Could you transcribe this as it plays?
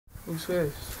Who's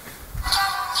this?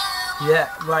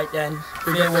 Yeah, right then.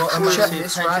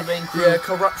 Checklist, right? Yeah,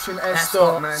 Curroption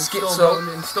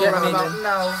Skitzoo. Still Get running. them out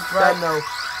now, right? No.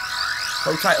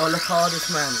 Hold tight all the hardest,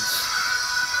 man.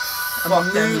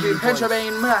 I'm moving.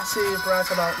 Bane massive right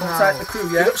about now. Hold tight the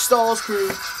crew, yeah? You got Stars crew.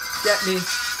 Get me.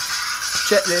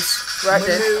 Checklist. Right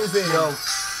there. Moving. Yo.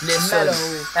 Listen.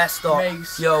 Sdote.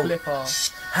 Mace. Yo. Flipper.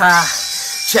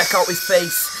 Ha. Check out his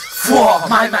face. Whoa,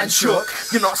 my man shook.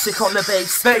 You're not sick on the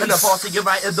bass. And the boss of your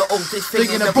right of the oldest thing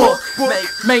in the book.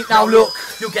 Mate, now look.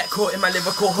 You'll get caught in my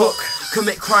lyrical hook.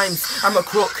 Commit crimes, I'm a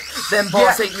crook. Them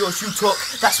bars ain't yours, you took.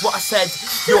 That's what I said.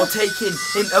 You're taking.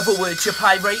 In other words, you're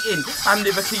pirating. I'm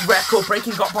lyrically record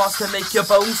breaking. Got bars to make your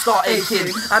bones start aching.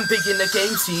 I'm big in the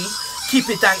game, see. Keep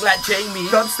it dank like Jamie.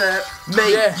 Dubstep.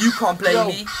 Mate, you can't blame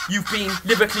me. You've been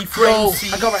lyrically framed.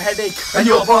 I got a headache and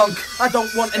you're bunk. I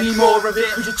don't want any more of it.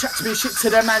 Cause you chat to me shit to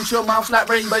them and your mouth's like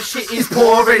rain, but shit is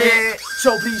pouring it.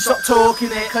 So please stop talking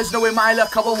it, cause knowing my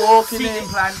luck I will walk in it.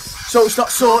 So stop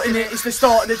sorting it, it's the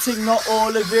start of the thing, not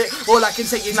all of it. All I can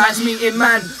say is nice meeting,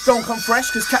 man. Don't come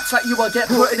fresh, cause cats like you will get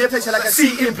put in their place like a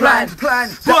seating plan.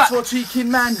 That's what cheeking,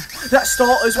 man. That's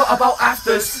starters, what about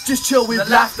afters? Just chill with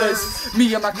laughters.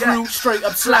 Me and my crew, straight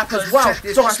up slappers. Wow,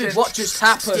 Dustin, what just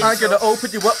happened? I'm gonna open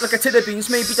you up like a tin of beans,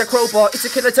 maybe a crowbar. It's a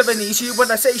killer to the knees. You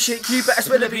when I say shit, you better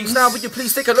spill the beans. Now will you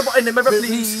please take a look in the mirror,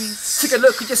 please? Take a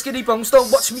look at your skinny bones. Don't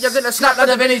watch me, I'm gonna snap like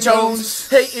the Vinnie Jones.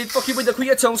 Hated, fuck you with the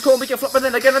queer tones. Call me a flop and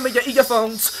then again I'm in your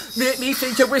earphones. Make me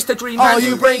think you're Mr. Dream. Oh,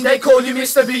 you brain, they call you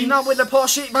Mr. Bean. Now with the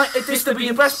posh shit, might it this to be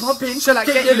breast pumping. Shall I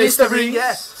get your Listerine?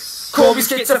 Yeah. Call me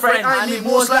schizophrenic, I mean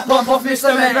more like bump off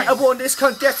Mr. Man. I warn this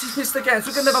cunt, guess he's pissed again. So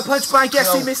we can never punch by,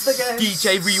 guess he missed again.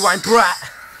 DJ Rewind Brat.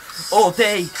 All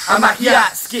day, I'm at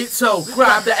Yacht Skitzoo.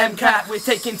 Grab the MCAT, we're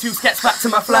taking 2 skets back to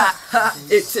my flat.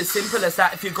 It's as simple as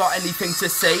that. If you got anything to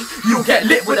say, you'll get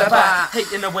lit with a bat.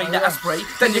 Hating the way that I spray,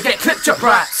 then you get clipped, your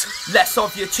brat. Less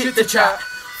of your chit to chat.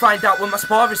 Find out where my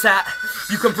spar is at.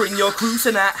 You can bring your crews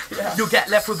and that. You'll get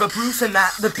left with a bruise and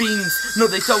that. The beans, no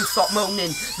they don't stop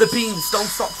moaning. The beans don't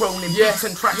stop groaning. Beats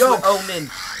and tracks we're owning.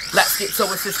 Let's get so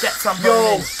it's just get some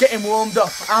rolling. Getting warmed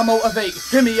up, I motivate,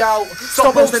 hear me out.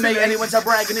 Stop overestimate anyone's a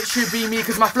brag and it should be me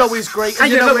cause my flow is great.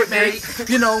 And you know it, mate.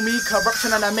 You know me,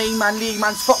 corruption and a main man league.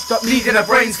 Man's fucked up, needing a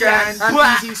brain scan. And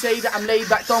easy say that I'm laid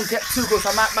back, don't get too close,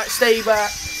 I might stay back.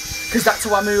 Cause that's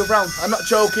how I move around. I'm not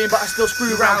joking, but I still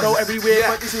screw around. Go everywhere,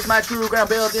 but this is my true ground.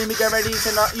 Building me, get ready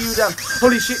to knock you down.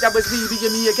 Holy shit, that was me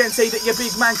being me again. Say that you're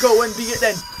big man, go and be it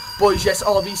then. Boys, yes,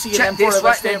 RVC and them 4 of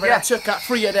us there, and I took out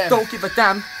 3 of them. Don't give a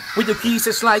damn with your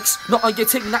Jesus likes. Not on your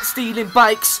ting, not stealing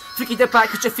bikes. Flicking the back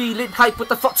cause you're feeling hype. What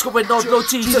the fuck's going on, Lord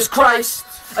Jesus Christ?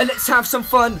 And let's have some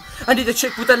fun. I need a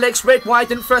chick with the legs red,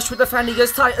 wide and fresh, with a fanny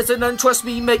as tight as a nun. Trust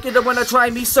me, make it wanna try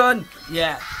me, son.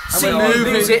 Yeah. See me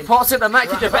lose it, parts of the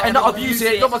mic, you better not abuse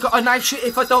it. No, I got a knife shit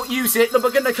if I don't use it. No,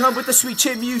 we're gonna come with the sweet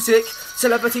chin music.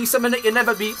 Celebrity, something that you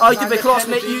never be. I do it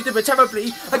classmate, you do it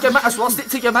terribly. I can might as well stick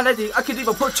to your melody. I could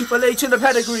even put Triple H in the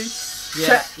pedigree.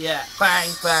 Yeah, bang,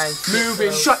 bang.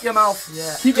 Moving, shut your mouth.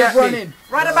 Yeah. Keep it running.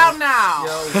 Right about now.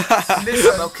 Yo,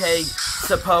 listen, I'm okay,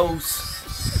 suppose.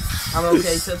 I'm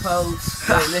okay, suppose.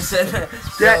 Wait, listen.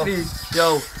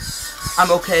 Yo,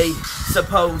 I'm okay,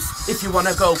 suppose. If you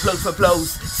wanna go blows for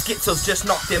blows, Skitsoo's just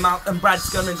knocked him out and Brad's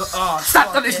gonna go. Oh,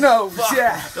 stacked on his nose.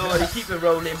 Yeah. Oh, keep it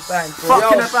rolling, bang.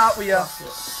 Fucking about with ya.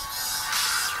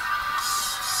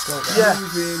 Yeah,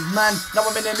 man, now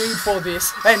I'm in the mood for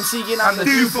this. MCing, I'm the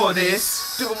dude for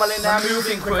this. Double mulling, I'm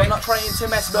moving quick. I'm not trying to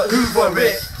mess, but who for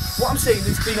it? What I'm saying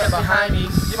is clean up behind me.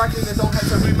 You might think they don't have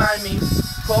to remind me.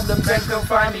 Problems then come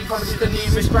find me. Probably the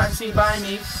nearest crime scene by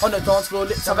me. On the dance floor,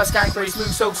 lips of a skank race. Move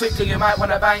so quickly, you might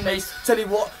wanna bang mace. Tell you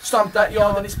what, stomp that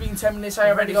yard, and it's been 10 minutes.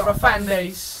 I already got a fan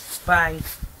base. Bang.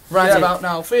 Right about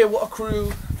now. Fairwater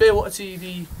crew,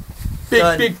 FairwaterTv.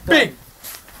 Big.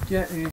 Yeah.